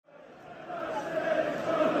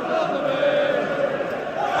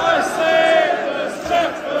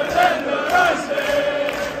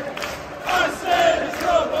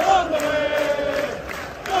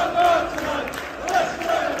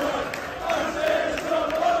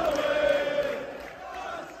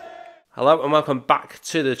Hello and welcome back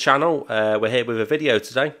to the channel. We're here with a video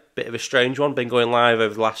today. Bit of a strange one. Been going live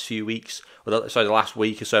over the last few weeks, or sorry, the last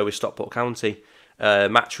week or so with Stockport County.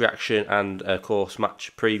 Match reaction and of course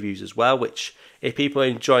match previews as well. Which, if people are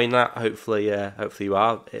enjoying that, hopefully you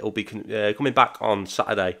are. It'll be coming back on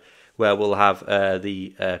Saturday, where we'll have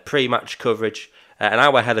the pre-match coverage, an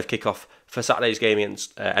hour ahead of kickoff for Saturday's game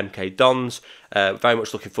against MK Dons. Very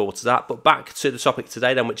much looking forward to that. But back to the topic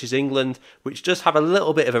today then, which is England, which does have a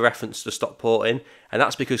little bit of a reference to Stockport in, and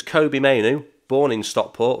that's because Kobbie Mainoo, born in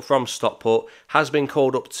Stockport, from Stockport, has been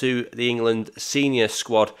called up to the England senior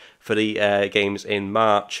squad for the games in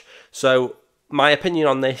March. So my opinion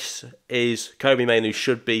on this is Kobbie Mainoo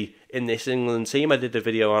should be in this England team. I did a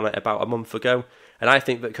video on it about a month ago, and I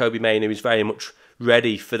think that Kobbie Mainoo is very much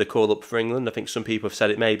ready for the call-up for England. I think some people have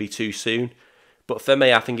said it may be too soon. But for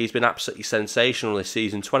me, I think he's been absolutely sensational this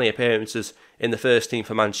season. 20 appearances in the first team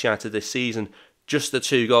for Manchester United this season. Just the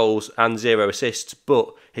 2 goals and 0 assists.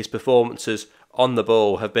 But his performances on the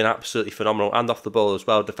ball have been absolutely phenomenal. And off the ball as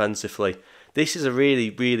well, defensively. This is a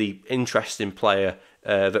really, really interesting player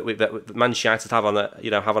that Manchester United have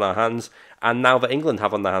on our hands. And now that England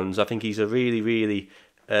have on their hands, I think he's a really, really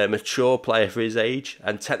mature player for his age,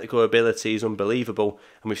 and technical ability is unbelievable,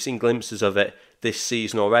 and we've seen glimpses of it this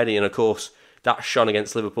season already. And of course, that shone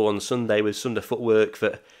against Liverpool on Sunday with some of the footwork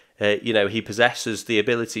that he possesses, the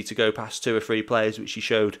ability to go past 2 or 3 players, which he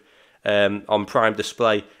showed on prime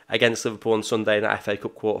display against Liverpool on Sunday in that FA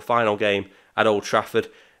Cup quarter-final game at Old Trafford.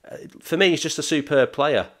 For me, he's just a superb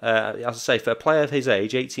player. As I say, for a player of his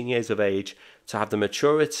age, 18 years of age, to have the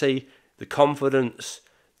maturity, the confidence,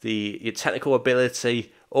 the technical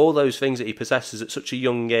ability, all those things that he possesses at such a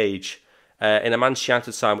young age, in a Manchester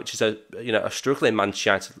United side, which is a struggling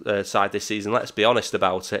Manchester United side this season. Let's be honest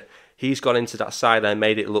about it. He's gone into that side and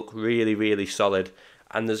made it look really, really solid.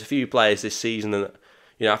 And there's a few players this season, and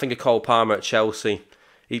I think of Cole Palmer at Chelsea.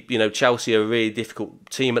 Chelsea are a really difficult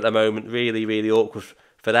team at the moment, really, really awkward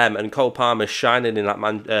for them. And Cole Palmer's shining in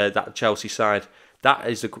that Chelsea side.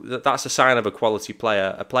 That's a sign of a quality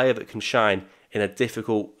player, a player that can shine in a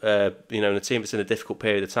difficult, in a team that's in a difficult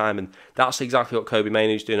period of time. And that's exactly what Kobbie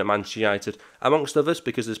Mainoo's doing at Manchester United, amongst others,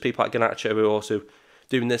 because there's people like Garnacho who are also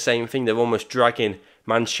doing the same thing. They're almost dragging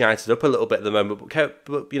Manchester United up a little bit at the moment.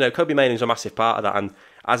 But Kobbie Mainoo's a massive part of that. And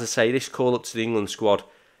as I say, this call up to the England squad,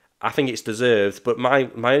 I think it's deserved. But my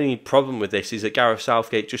only problem with this is that Gareth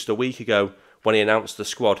Southgate, just a week ago, when he announced the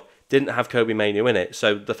squad, didn't have Kobbie Mainoo in it.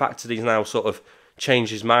 So the fact that he's now sort of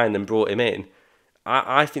changed his mind and brought him in,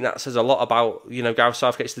 I think that says a lot about, Gareth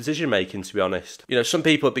Southgate's decision-making, to be honest. Some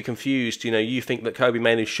people would be confused. You think that Kobbie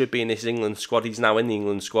Mainoo should be in this England squad. He's now in the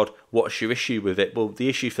England squad. What's your issue with it? Well, the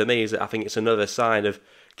issue for me is that I think it's another sign of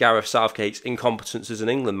Gareth Southgate's incompetence as an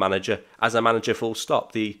England manager, as a manager full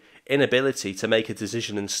stop. The inability to make a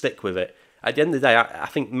decision and stick with it. At the end of the day, I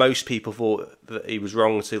think most people thought that he was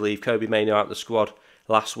wrong to leave Kobbie Mainoo out of the squad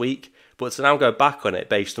last week. But to now go back on it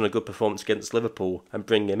based on a good performance against Liverpool and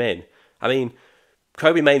bring him in, I mean,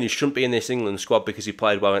 Kobbie Mainoo shouldn't be in this England squad because he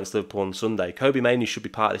played well against Liverpool on Sunday. Kobbie Mainoo should be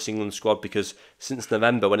part of this England squad because since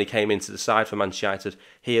November, when he came into the side for Manchester United,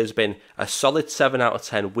 he has been a solid 7 out of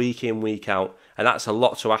 10 week in, week out. And that's a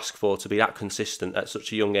lot to ask for, to be that consistent at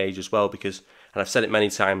such a young age as well, because, and I've said it many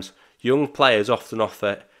times, young players often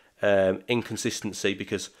offer inconsistency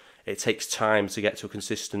because it takes time to get to a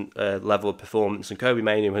consistent level of performance, and Kobbie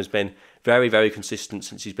Mainoo has been very, very consistent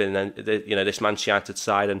since he's been in this Manchester United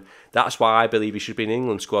side, and that's why I believe he should be in the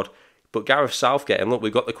England squad. But Gareth Southgate, and look,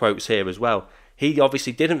 we've got the quotes here as well, he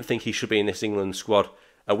obviously didn't think he should be in this England squad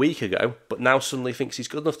a week ago, but now suddenly thinks he's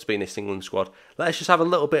good enough to be in this England squad. Let's just have a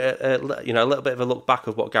little bit, a little bit of a look back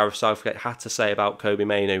of what Gareth Southgate had to say about Kobbie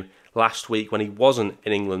Mainoo last week when he wasn't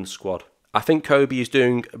in England's squad. I think Kobbie is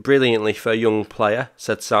doing brilliantly for a young player,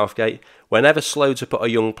 said Southgate. We're never slow to put a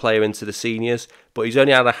young player into the seniors, but he's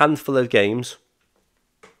only had a handful of games.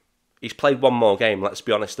 He's played 1 more game, let's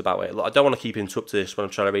be honest about it. Look, I don't want to keep interrupting this when I'm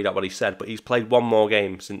trying to read out what he said, but he's played 1 more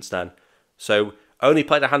game since then. So, only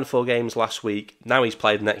played a handful of games last week, now he's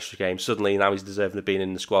played an extra game. Suddenly, now he's deserving of being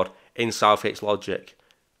in the squad, in Southgate's logic.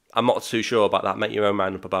 I'm not too sure about that, make your own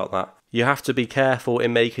mind up about that. You have to be careful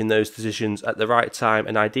in making those decisions at the right time,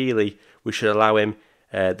 and ideally, we should allow him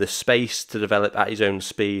the space to develop at his own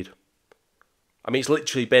speed. I mean, it's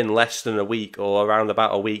literally been less than a week, or around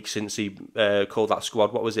about a week, since he called that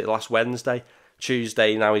squad. What was it, last Wednesday?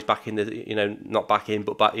 Tuesday, now he's back in the, not back in,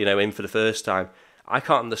 but back, in for the first time. I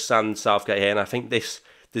can't understand Southgate here, and I think this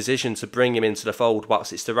decision to bring him into the fold,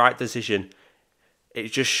 whilst it's the right decision, it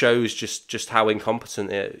just shows just how incompetent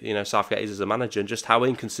Southgate is as a manager, and just how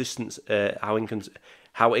inconsistent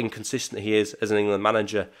he is as an England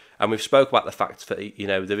manager. And we've spoke about the fact that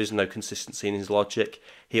there is no consistency in his logic.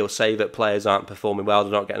 He'll say that players aren't performing well,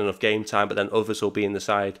 they're not getting enough game time, but then others will be in the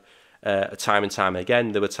side time and time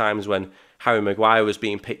again. There were times when Harry Maguire was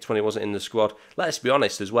being picked when he wasn't in the squad. Let's be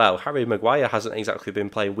honest as well, Harry Maguire hasn't exactly been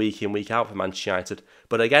playing week in, week out for Manchester United,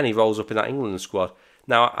 but again he rolls up in that England squad.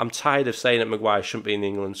 Now, I'm tired of saying that Maguire shouldn't be in the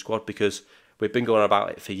England squad, because we've been going about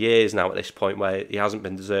it for years now at this point, where he hasn't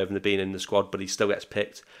been deserving of being in the squad, but he still gets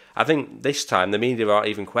picked. I think this time the media aren't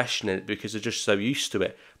even questioning it because they're just so used to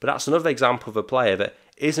it. But that's another example of a player that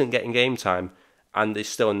isn't getting game time and is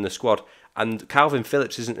still in the squad. And Calvin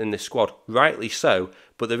Phillips isn't in this squad, rightly so.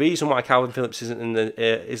 But the reason why Calvin Phillips isn't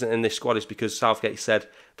in this squad is because Southgate said,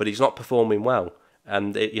 but he's not performing well,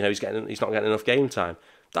 and he's not getting enough game time.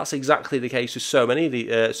 That's exactly the case with so many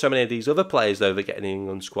of these other players, though, that get in the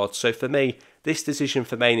England squad. So for me, this decision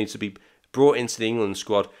for Mainoo to be brought into the England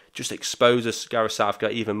squad just exposes Gareth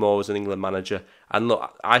Southgate even more as an England manager. And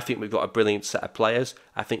look, I think we've got a brilliant set of players.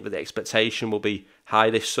 I think that the expectation will be high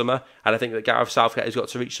this summer, and I think that Gareth Southgate has got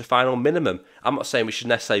to reach the final minimum. I'm not saying we should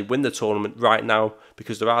necessarily win the tournament right now,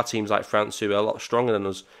 because there are teams like France who are a lot stronger than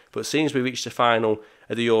us, but since we reached the final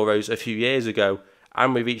of the Euros a few years ago,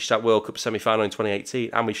 and we reached that World Cup semi-final in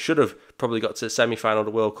 2018, and we should have probably got to the semi-final of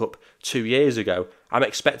the World Cup 2 years ago, I'm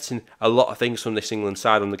expecting a lot of things from this England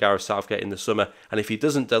side under Gareth Southgate in the summer, and if he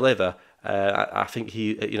doesn't deliver, I think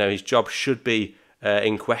his job should be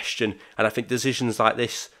in question. And I think decisions like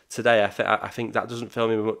this today, I think that doesn't fill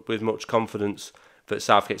me with much confidence that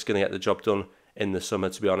Southgate's going to get the job done in the summer,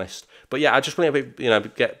 to be honest. But yeah, I just want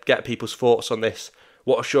to get people's thoughts on this.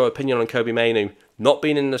 What's your opinion on Kobbie Mainoo not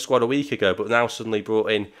being in the squad a week ago, but now suddenly brought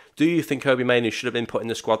in? Do you think Kobbie Mainoo should have been put in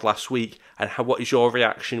the squad last week? And what is your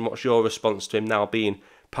reaction? What's your response to him now being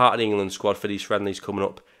part of the England squad for these friendlies coming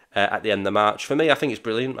up at the end of March? For me, I think it's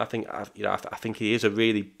brilliant. I think he is a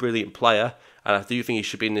really brilliant player, and I do think he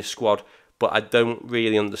should be in this squad. But I don't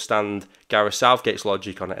really understand Gareth Southgate's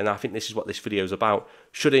logic on it, and I think this is what this video is about.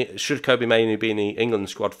 Should Kobbie Mainoo be in the England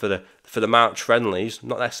squad for the March friendlies,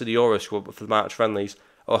 not necessarily the Euro squad, but for the March friendlies?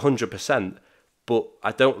 100%. But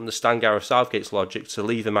I don't understand Gareth Southgate's logic to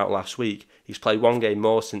leave him out last week. He's played one game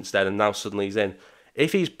more since then, and now suddenly he's in.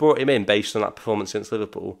 If he's brought him in based on that performance against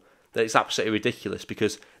Liverpool, then it's absolutely ridiculous,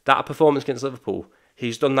 because that performance against Liverpool,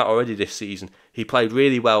 he's done that already this season. He played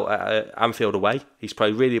really well at Anfield away. He's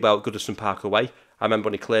played really well at Goodison Park away. I remember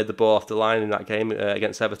when he cleared the ball off the line in that game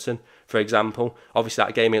against Everton, for example. Obviously,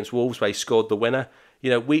 that game against Wolves where he scored the winner.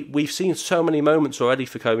 We've seen so many moments already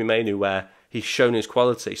for Kobbie Mainoo where he's shown his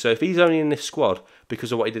quality. So if he's only in this squad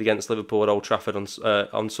because of what he did against Liverpool at Old Trafford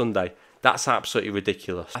on Sunday, that's absolutely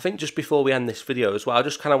ridiculous. I think just before we end this video as well, I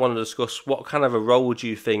just kind of want to discuss what kind of a role do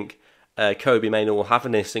you think Kobbie Mainoo will have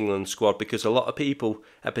in this England squad, because a lot of people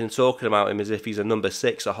have been talking about him as if he's a number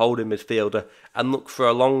 6, a holding midfielder, and look, for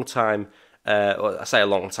a long time, I say a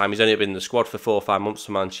long time, he's only been in the squad for 4 or 5 months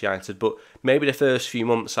for Manchester United, but maybe the first few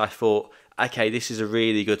months I thought, okay, this is a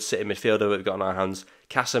really good sitting midfielder that we've got on our hands.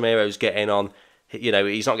 Casemiro's getting on,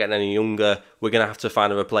 he's not getting any younger, we're going to have to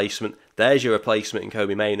find a replacement. There's your replacement in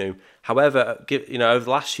Kobbie Mainoo. However, over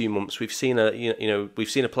the last few months, we've seen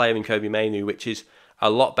a player in Kobbie Mainoo which is a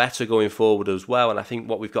lot better going forward as well, and I think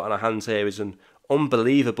what we've got on our hands here is an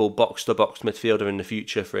unbelievable box-to-box midfielder in the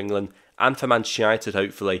future for England and for Manchester United,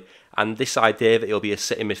 hopefully. And this idea that he'll be a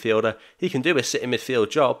sitting midfielder, he can do a sitting midfield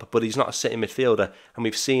job, but he's not a sitting midfielder. And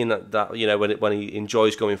we've seen that when he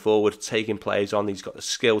enjoys going forward, taking players on, he's got the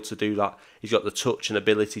skill to do that. He's got the touch and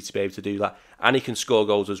ability to be able to do that, and he can score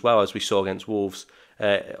goals as well, as we saw against Wolves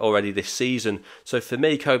already this season. So for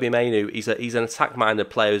me, Kobbie Mainoo, he's an attack-minded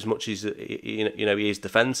player as much as he is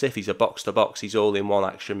defensive. He's a box-to-box, he's all-in-one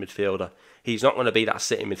action midfielder. He's not going to be that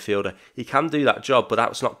sitting midfielder. He can do that job, but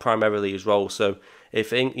that's not primarily his role. So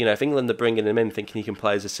if England are bringing him in thinking he can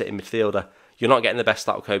play as a sitting midfielder, you're not getting the best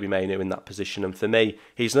out of Kobbie Mainoo in that position. And for me,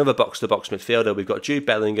 he's another box-to-box midfielder. We've got Jude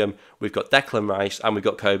Bellingham, we've got Declan Rice, and we've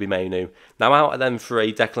got Kobbie Mainoo. Now, out of them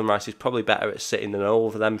three, Declan Rice is probably better at sitting than all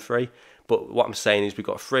of them three. But what I'm saying is we've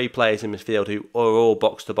got 3 players in midfield who are all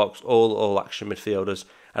box-to-box, all action midfielders.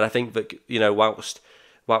 And I think that, whilst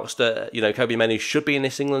Kobbie Mainoo should be in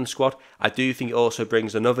this England squad, I do think it also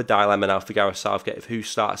brings another dilemma now for Gareth Southgate of who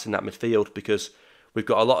starts in that midfield, because we've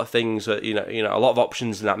got a lot of things, a lot of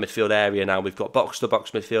options in that midfield area now. We've got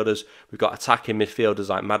box-to-box midfielders, we've got attacking midfielders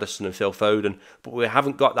like Maddison and Phil Foden, but we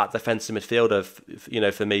haven't got that defensive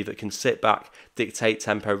midfielder, for me, that can sit back, dictate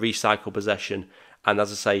tempo, recycle possession, and as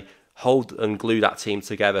I say, hold and glue that team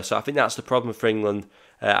together. So I think that's the problem for England,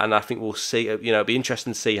 and I think we'll see. It'll be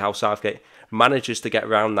interesting to see how Southgate manages to get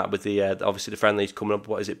around that with the obviously the friendlies coming up.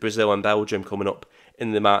 What is it, Brazil and Belgium coming up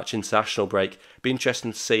in the March international break. Be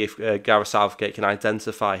interesting to see if Gareth Southgate can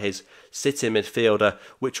identify his sitting midfielder,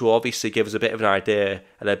 which will obviously give us a bit of an idea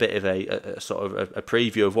and a bit of a sort of a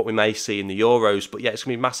preview of what we may see in the Euros. But yeah, it's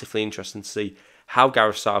going to be massively interesting to see how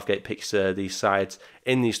Gareth Southgate picks these sides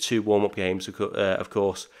in these 2 warm-up games, of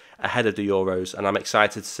course, ahead of the Euros. And I'm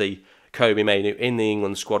excited to see Kobbie Mainoo in the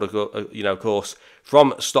England squad, of course,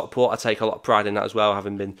 from Stockport. I take a lot of pride in that as well,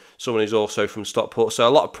 having been someone who's also from Stockport. So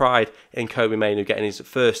a lot of pride in Kobbie Mainoo getting his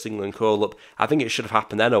first England call-up. I think it should have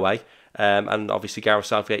happened anyway. And obviously Gareth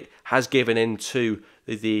Southgate has given in to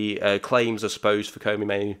the claims, I suppose, for Kobbie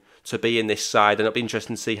Mainoo to be in this side, and it'll be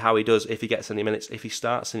interesting to see how he does, if he gets any minutes, if he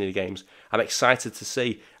starts any of the games. I'm excited to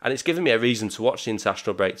see, and it's given me a reason to watch the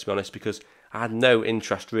international break, to be honest, because I had no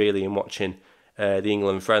interest really in watching the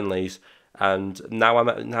England friendlies, and now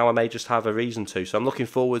I may just have a reason to. So I'm looking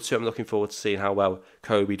forward to it. I'm looking forward to seeing how well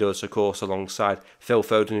Kobbie does, of course, alongside Phil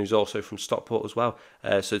Foden, who's also from Stockport as well.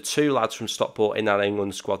 So 2 lads from Stockport in that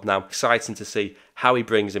England squad now. Exciting to see how he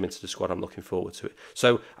brings him into the squad. I'm looking forward to it.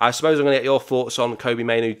 So I suppose I'm going to get your thoughts on Kobbie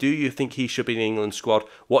Mainoo. Do you think he should be in the England squad?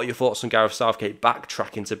 What are your thoughts on Gareth Southgate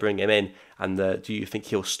backtracking to bring him in? And do you think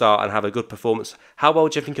he'll start and have a good performance? How well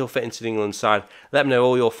do you think he'll fit into the England side? Let me know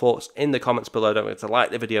all your thoughts in the comments below. Don't forget to like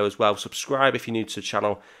the video as well. Subscribe if you're new to the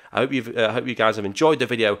channel. I hope you guys have enjoyed the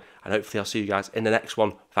video, and hopefully I'll see you guys in the next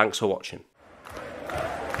one. Thanks for watching.